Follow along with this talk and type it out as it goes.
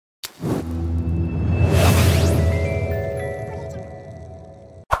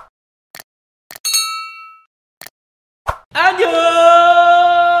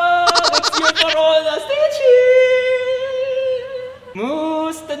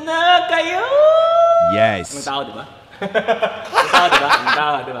na kayo! Yes. Ang tao, diba? Ang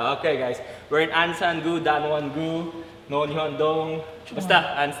tao, diba? Okay guys, we're in Ansan-gu, Danwon-gu, Nonhyun-dong,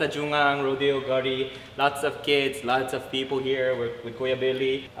 basta Ansa Jungang, Rodeo Gari, lots of kids, lots of people here. We're with Kuya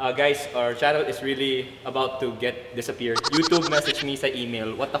Billy. Guys, our channel is really about to get disappeared. YouTube messaged me sa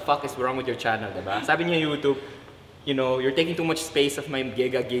email, what the fuck is wrong with your channel, diba? Sabi niya YouTube, you know, you're taking too much space of my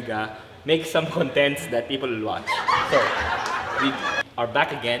giga. Make some contents that people will watch. So, we are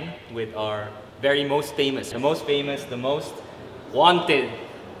back again with our very most famous, the most wanted,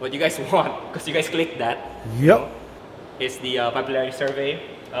 what you guys want, because you guys clicked that. Yep. Is the popularity survey.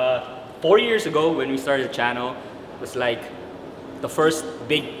 4 years ago when we started the channel, it was like the first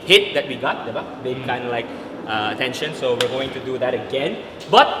big hit that we got, diba? Big kind of like attention. So we're going to do that again,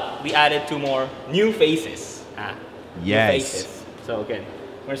 but we added 2 more new faces. Yes. New faces. So again,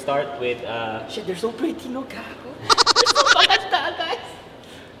 we're gonna start with shit. They're so pretty, no kako. They're so maganda, guys.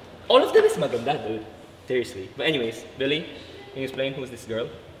 All of them is maganda, dude. Seriously. But anyways, Billy, can you explain who's this girl?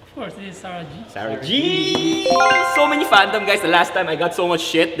 Of course, it is Sarah G. Sarah G. So many fandom, guys. The last time I got so much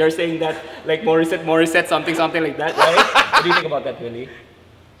shit, they're saying that like Morissette, something like that, right? What do you think about that, Billy?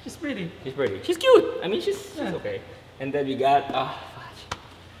 She's pretty. She's pretty. She's cute. I mean, she's okay. And then we got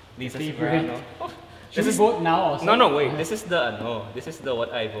Lisa Cipriano. Should we vote now also? No, wait. This is the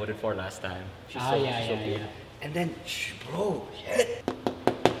what I voted for last time. She's so cute. Yeah. And then, bro, shit.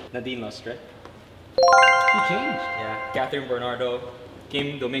 Nadine lost, right? She changed. Yeah. Kathryn Bernardo,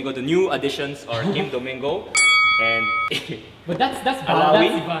 Kim Domingo. The new additions are Kim Domingo and. But that's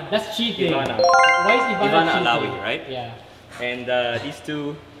Alawi. That's cheating. Ivana. Why is Ivana cheating? Alawi, right? Yeah. And these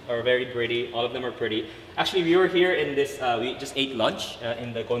 2 are very pretty. All of them are pretty. Actually, we were here in this. We just ate lunch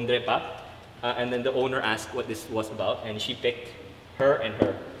in the Kondrepa. And then the owner asked what this was about, and she picked her and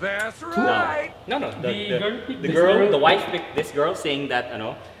her. That's right. No. The girl, the wife picked this girl, saying that,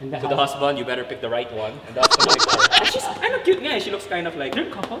 to the husband, you better pick the right one. And the husband picked her. And she's kind of cute, yeah. She looks kind of like. They're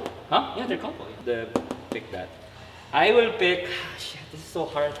couple? Huh? Yeah, they're couple. Pick that. I will pick. Shit, this is so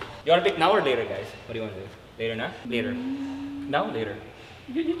hard. You want to pick now or later, guys? What do you want to do? Later, na? Later. Now, later.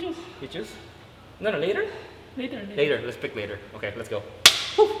 You choose. You choose? No, later. Later. Let's pick later. Okay, let's go.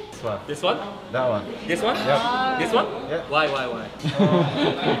 This one? That one. This one? Yeah. This one? Yeah. Why?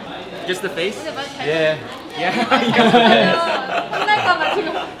 Just the face? Yeah. 혼날까봐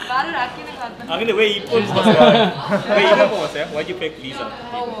지금 말을 아끼는 것 같아. 근데 왜 이쁜 뽑았어요? 왜 이쁜 뽑았어요? Why'd you pick Lisa?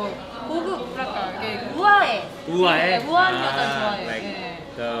 고급, 뭐랄까, 이게 우아해. 우아해? 네, 우아한 여자 좋아해. Like,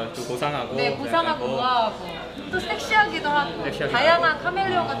 네. 좀 고상하고. 네, 고상하고 우아하고. 또 섹시하기도 하고. 다양한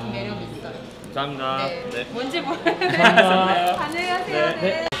카멜레온 같은 매력이 있어요. 감사합니다. 네. 뭔지 모르겠는데. 안녕히 가세요.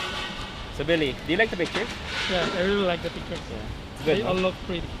 네. So Billy, do you like the picture? Yeah, I really like the picture. It's good. They all look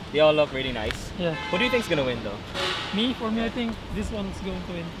pretty. They all look really nice. Yeah. Who do you think's gonna win though? For me, I think this one's going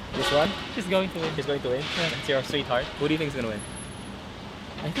to win. This one? She's going to win. She's going to win? Yeah. It's your sweetheart. Who do you think's gonna win?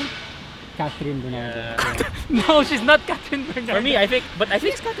 I think Kathryn Bernardo. No, she's not Kathryn Bernardo. For me, I think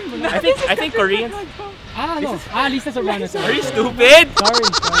Kathryn Bernardo. I think Koreans. No. Lisa Sobrano. Are you stupid? Sorry.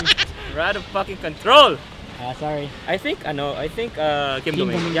 We're out of fucking control. Sorry. I think Kim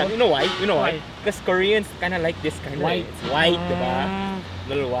Domingo. Yeah, you know why? Because Koreans kind of like this kind of white. It's white, diba?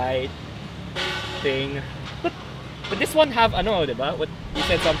 Little white thing. But this one have diba? What you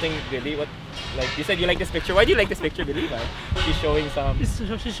said something, Billy? What, like you said you like this picture? Why do you like this picture, Billy? She's showing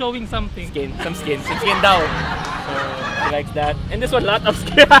She's showing something. Some skin down. So she likes that. And this one, lot of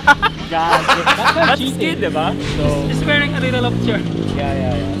skin. That's skin, diba? So She's wearing a little of shirt.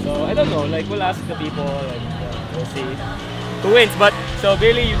 Yeah. So I don't know. Like we'll ask the people. Like we'll see who wins. But so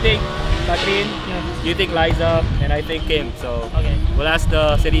Billy, you think Kathryn? Yeah. You think Liza? And I think Kim. So okay. We'll ask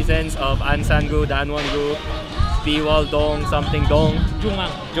the citizens of Ansan-gu, Danwon-gu, Piwal, Dong, something Dong,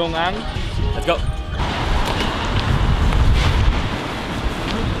 Jongang. Let's go.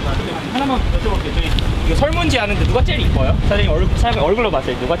 하나만 여쭤볼게요. 이거 설문지 하는데 누가 제일 이뻐요? 사장님 얼굴로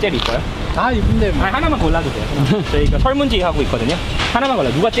봤을 때 누가 제일 이뻐요? 다 이쁜데 뭐. 하나만 골라도 돼요. 저희가 설문지 하고 있거든요. 하나만 골라.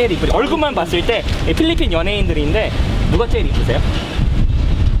 누가 제일 이쁘지? 얼굴만 봤을 때 필리핀 연예인들인데 누가 제일 이쁘세요?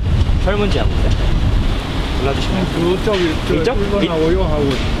 설문지 하고 있어요. 골라주시면. 그쪽 1번하고 이거 하고.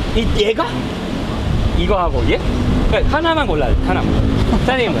 얘가? 이거 하고 얘? 그러니까 하나만 골라요. 하나만.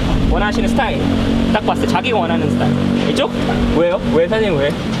 사장님은 원하시는 스타일 딱 봤을 때 자기가 원하는 스타일 이쪽? 왜요? 왜 사장님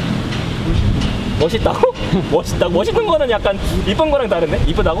왜? 멋있다고? 멋있는 거는 약간 이쁜 거랑 다른데?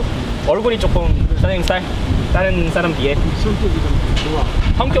 이쁘다고? 얼굴이 조금 사장님 스타일? 다른 사람 비해? 성격이 좀 좋아.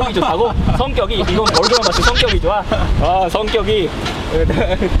 성격이 좋다고? 성격이? 이건 얼굴만 봤을 때 성격이 좋아? 성격이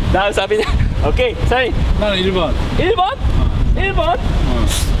나 사비냐? 오케이 사장님 나는 1번. 1번? 1번?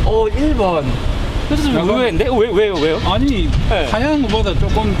 1번 의외인데? 왜요? 아니 네. 하얀 거보다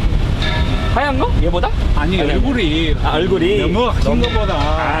조금 하얀 거? 얘보다? 아니 얼굴이 얼굴이 너무 흰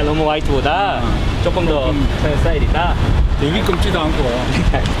거보다 너무 화이트보다 조금 더 스타일이다. 되게 검지도 않고.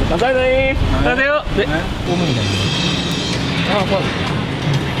 감사합니다. 안녕하세요. 네. 뽑으면 돼.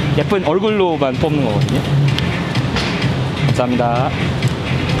 예쁜 얼굴로만 뽑는 거거든요. 감사합니다.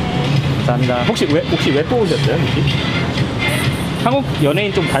 감사합니다. 혹시 왜 뽑으셨어요? 혹시? 한국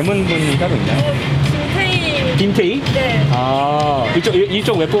연예인 좀 닮은 분이 따로 있나요? 김태희. 김태희? 네. 아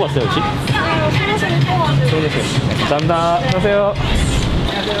이쪽 왜 뽑았어요 혹시? 소녀시대 뽑아가지고. 감사합니다. 안녕하세요.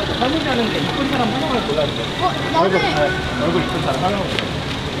 안녕하세요. 설문지하는데 이쁜 사람 하나만 골라주세요. 얼굴 이쁜 사람 하나만 골라주세요.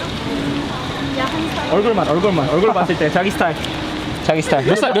 얼굴 봤을 때 자기 스타일.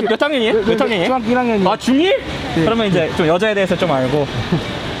 몇 학년이에요? 몇 학년이에요? 중학교 1학년이요. 아 중1? 네. 그러면 이제 좀 여자에 대해서 좀 알고.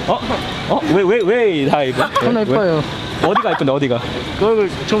 왜 다 이거? 저는 예뻐요. 어디가 이쁜데 어디가? 그 얼굴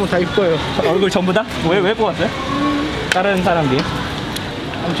전부 다 예뻐요. 얼굴 전부 다? 왜 뽑았어요? 다른 사람들이?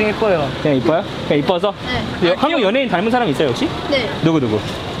 엄청 예뻐요. 그냥 이뻐요? 그냥 이뻐서? 네. 한국 연예인 닮은 사람 있어요 혹시? 네. 누구?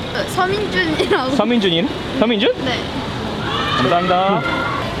 서민준이라고. 서민준? 네. 감사합니다.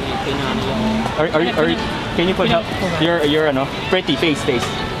 Can you put help? You're no pretty face.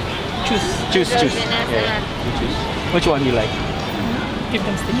 Choose. Yeah. You choose. Which one you like? Keep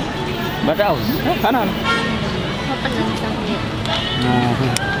them sticky. Bakaw. Ano?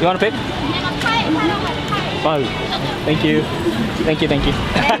 You wanna pick? Wow. Thank you.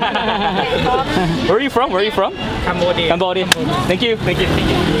 Where are you from? Cambodia. Thank you.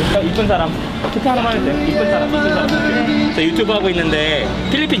 이쁜 사람. 투표 하나만 해도 돼요? 이쁜 사람. 저 유튜브 하고 있는데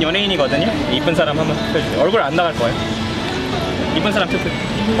필리핀 연예인이거든요. 이쁜 사람 한번 투표해주세요. 얼굴 안 나갈 거예요. 이쁜 사람 투표.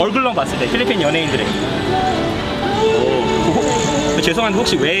 얼굴로 봤을 때 필리핀 연예인들의. 오. 죄송한데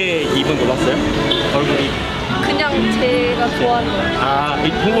혹시 왜 이분 골랐어요? 얼굴이. 그냥 제가 좋아하는 거예요.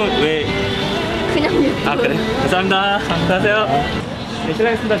 이 부분 왜? 그냥 예뻐요. 그래? 감사합니다. 안녕하세요. 네,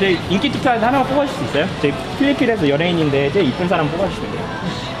 실례했습니다. 저희 인기 투표에서 하나만 뽑아주실 수 있어요? 저희 필리핀에서 연예인인데 제일 이쁜 사람 뽑아주시면 돼요.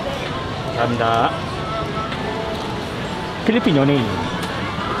 감사합니다. 필리핀 연예인.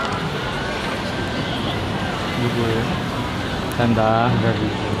 누구예요?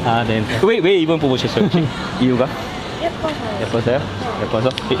 감사합니다. 네. 왜 이분 뽑으셨어요? 혹시? 이유가? 예뻐서요? 예뻐서?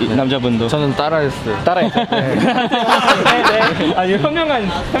 이 남자분도? 저는 따라했어요. 따라했어요? 네. 아니 현명한.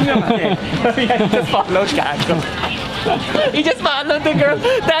 네. Just follow He just followed the girl.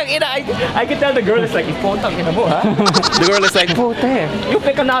 I can tell the girl is like, ipotang ina mo ha? The girl is like, pote, you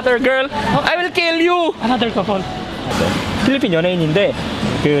pick another girl, I will kill you. Another couple. 필리핀 연예인인데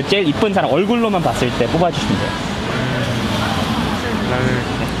그 제일 이쁜 사람 얼굴로만 봤을 때 뽑아주시면 돼요.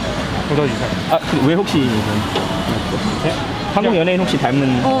 왜 혹시 네? 한국 연예인 혹시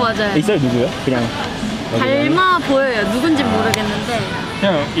닮는? 맞아요. 있어요? 누구요? 그냥 닮아 보여요. 누군지 모르겠는데.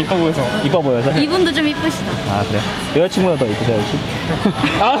 그냥 이뻐 보여서. 이분도 좀 이쁘시다. 그래요? 여자친구가 더 이쁘세요 혹시?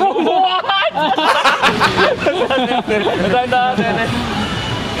 감사합니다. 네네.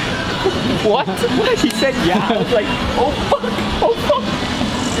 What? He said yeah. I was like, oh fuck.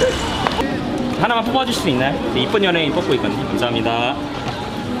 하나만 뽑아주실 수 있나요? 네, 이쁜 연예인 뽑고 있거든요. 감사합니다.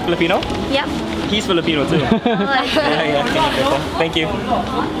 Filipino? Yep. He's Filipino too. Yeah. Thank you.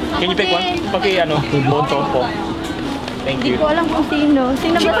 Can you pick one? Boto. Thank you. Hindi ko alam kung sino.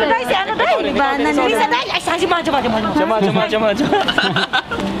 Sino ba sa'yo? Si ano dahil? Ivana na. Lisa dahil! Ay, sabi mo. Jama.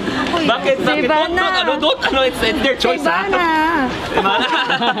 Bakit? It's their choice ha?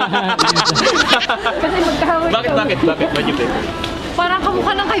 Ivana. Kasi magkahawin ko. Bakit? Why'd you pick? Parang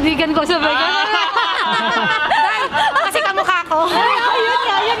kamukha ng kaibigan ko sa Vegas. Kasi kamukha ko.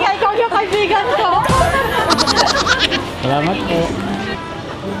 Ayun nga, ikaw yung kaibigan ko. Salamat po.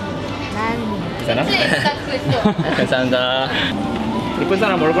 Sana? 감사합니다. 이쁜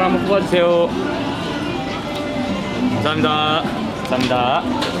사람 얼굴 한번 뽑아주세요. 감사합니다.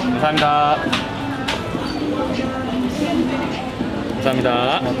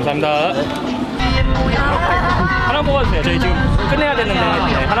 하나 뽑아주세요. 저희 지금 끝내야 되는데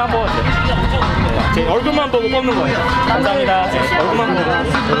하나 뽑아주세요. 제 얼굴만 보고 뽑는 거예요. 감사합니다. 얼굴만 보고.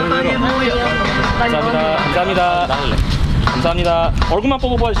 감사합니다. 얼굴만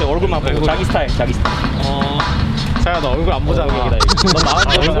뽑아주세요. 얼굴만 보고. 자기 스타일. 자야 너 얼굴 안 보잖아. 너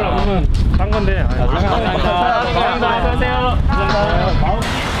마음 얼굴 안 보면 딴 건데. 감사합니다.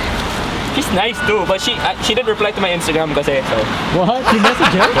 She's nice too, but she didn't reply to my Instagram kasi so. What? You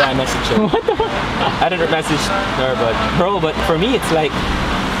message her? Yeah, I messaged her. What the fuck? I didn't message her, but for me it's like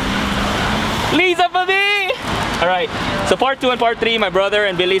Lisa for me. All right. So part 2 and part 3, my brother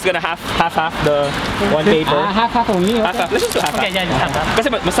and Billy's gonna half the one paper. Half only. Okay. Half. Let's just do half. Okay, yeah. Kasi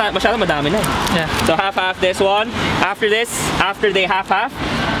masyado madami na. Yeah. So half this one. After this, after they half,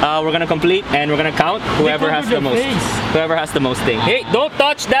 we're gonna complete and we're gonna count whoever has the most. Whoever has the most thing. Hey, don't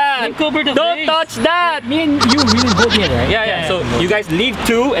touch that! Don't touch that! Me and you really vote here, right? Yeah. So you guys leave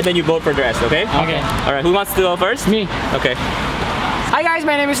 2 and then you vote for the rest, okay? Okay. Alright, who wants to go first? Me. Okay. Hi guys,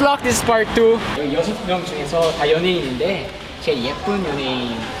 my name is Locke. This is part 2. 6명 중에서 다 연예인인데 제일 예쁜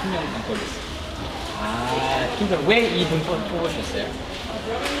연예인 1명만 고르겠어요. 김도영 왜 이분 뽑으셨어요?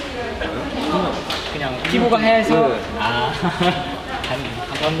 그냥 피부가 하얘서.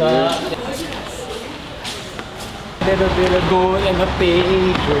 감사합니다. Little gold and a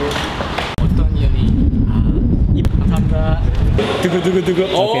paper. 어떤 연예인? 감사합니다. 두구두구두구.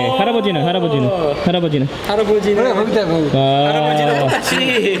 오케이. 할아버지는. 할아버지는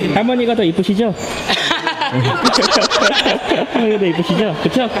똑같이. 할머니가 더 이쁘시죠? 할머니가 더 이쁘시죠?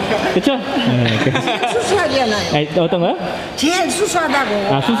 그쵸? 수수하잖아요. 아니, 어떤 거요? 제일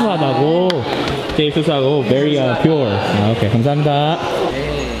수수하다고. 수수하다고. 제일 수수하고 very pure. 오케이. 감사합니다.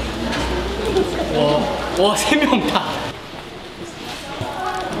 와, 3명 다.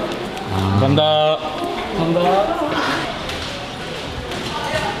 감사합니다.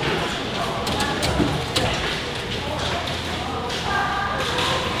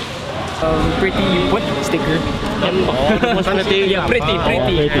 Pretty what sticker? Yeah, pretty.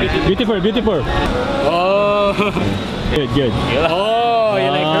 Beautiful. Oh. Good. Oh,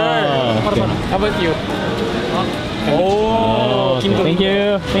 you like her. Okay. How about you? Oh, Kim Thank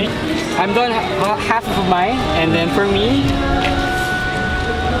you. I'm done half of mine, and then for me,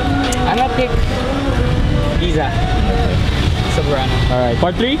 I'm gonna pick Lisa Sobrano. Alright,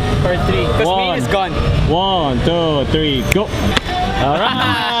 part 3? Part 3, because me is gone. 1, 2, 3, go!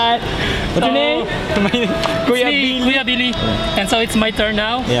 Alright! What's your name? Kuya Billy. And so it's my turn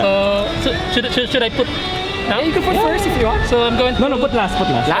now. Yeah. So should I put now? Yeah, you can put first if you want. So I'm going to No, put last.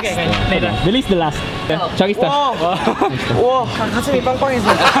 last. Okay. Later. Release the last. Chucky stuff. 와, 가슴이 빵빵해서.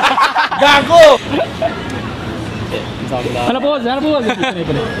 하나 뽑아줘.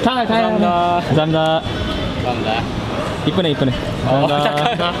 이쁘네. 다. 감사합니다. 이쁘네.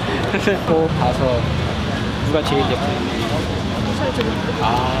 감사합니다. 또 봐서 누가 제일 예쁜지.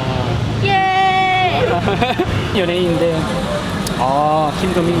 예! 연예인인데.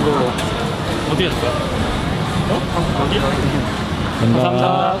 김도민고. 어디였어?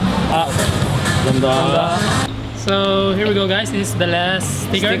 감사합니다. So here we go guys, this is the last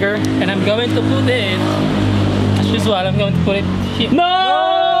sticker. And I'm going to put it, as usual, I'm going to put it here.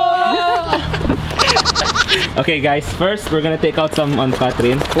 No! Okay guys, first we're gonna take out some on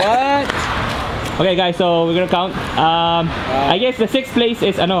Kathryn. What? Okay guys, so we're gonna count. I guess the 6th place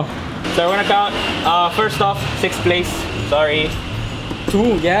is ano. So we're gonna count. First off, 6th place. Sorry.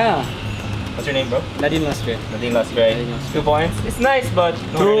 2, yeah. What's your name, bro? Nadine Lastre. Nadine Lastre. 2 points. It's nice, but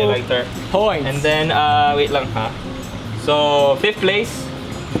not really liked her. Points. And then wait lang ha. So 5th place,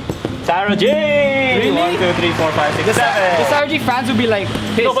 Sarah J. Really? 1, 2, 3, 4, 5, 6, 7. The Sarji fans would be like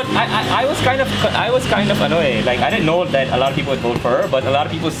pissed. No, but I was kind of annoyed. Like I didn't know that a lot of people would vote for her, but a lot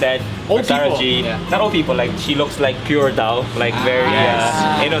of people said Old Sarah people. G. Yeah. Not old people. Like she looks like pure Dao, like very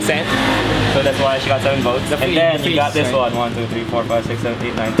innocent. So that's why she got 7 votes. And then you got this one. 1, 2, 3, 4, 5, 6, 7,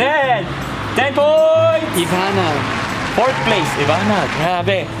 8, 9, 10. 10 points. Ivana. 4th place, Ivana.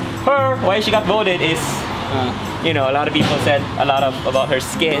 Grabe. Her, why she got voted is, you know, a lot of people said a lot about her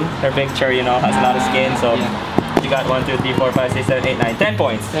skin. Her picture, you know, has a lot of skin. So she got 1, 2, 3, 4, 5, 6, 7, 8, 9, 10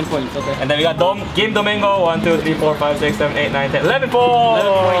 points. 10 points, okay. And then we got Domingo. 1, 2, 3, 4, 5, 6, 7, 8, 9, 10. 11 points.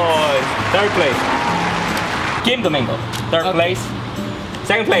 3rd place. Domingo. 3rd place.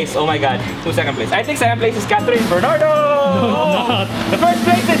 2nd place. Oh my God. 2 second place. I think 2nd place is Kathryn Bernardo. No, the 1st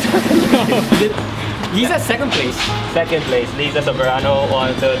place is Lisa's 2nd place. 2nd place, Lisa Sobrano.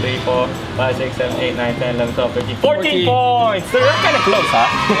 1, 2, 3, 4, 5, 6, 7, 8, 9, 10, 11, 12, 13, 14 points! So we're kind of close, huh?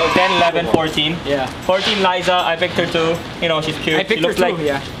 10, 11, 14. Yeah. 14, Liza. I picked her too. You know, she's cute. I picked she looks her like too,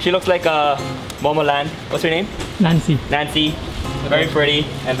 yeah. She looks like Momoland. What's her name? Nancy. Nancy. Very pretty.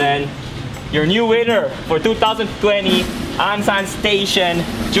 And then your new winner for 2020 Ansan Station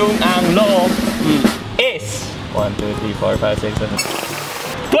Jung-ang Lo is 1, 2, 3, 4, 5, 6, 7.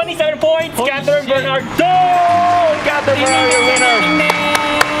 27 points, Kathryn Bernardo! Kathryn Bernardo, your winner!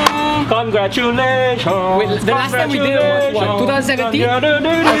 Congratulations! Wait, the last time we did it was what? 2017?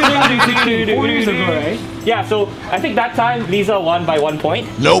 4 years ago, right? Yeah, so I think that time Lisa won by 1 point.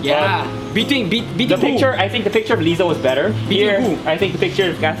 Nope. Yeah. Beating The who? picture, I think the picture of Lisa was better. Here, who? I think the picture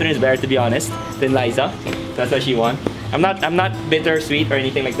of Kathryn is better, to be honest, than Liza. That's why she won. I'm not bittersweet or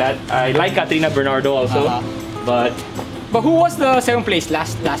anything like that. I like Katrina Bernardo also, but who was the 2nd place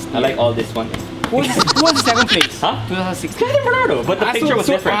last I like all this one. Who was the second place? Huh? 2016. Kathryn Bernardo, but the picture was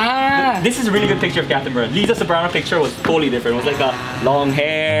different. This is a really good picture of Kathryn Bernardo. Lisa Sobrano picture was totally different. It was like a long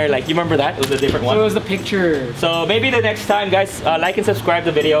hair, like you remember that? It was a different one. So it was the picture. So maybe the next time, guys, like and subscribe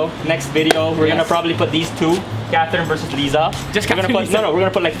the video. Next video, we're gonna probably put these two, Kathryn versus Lisa. Just we're gonna Kathryn, put, Lisa. No, we're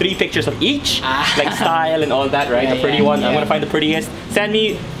gonna put like 3 pictures of each, like style and all that, right? Yeah, the pretty yeah, one. yeah. I'm gonna find the prettiest. Send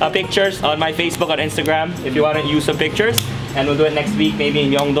me pictures on my Facebook, on Instagram, if you wanna use some pictures. And we'll do it next week, maybe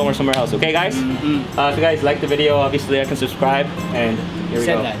in Myeongdong or somewhere else. Okay, guys? If you guys like the video, obviously I can subscribe. And here we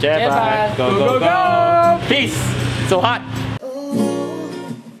go. Jebat. Jebat. Go, go, go. Peace. So hot.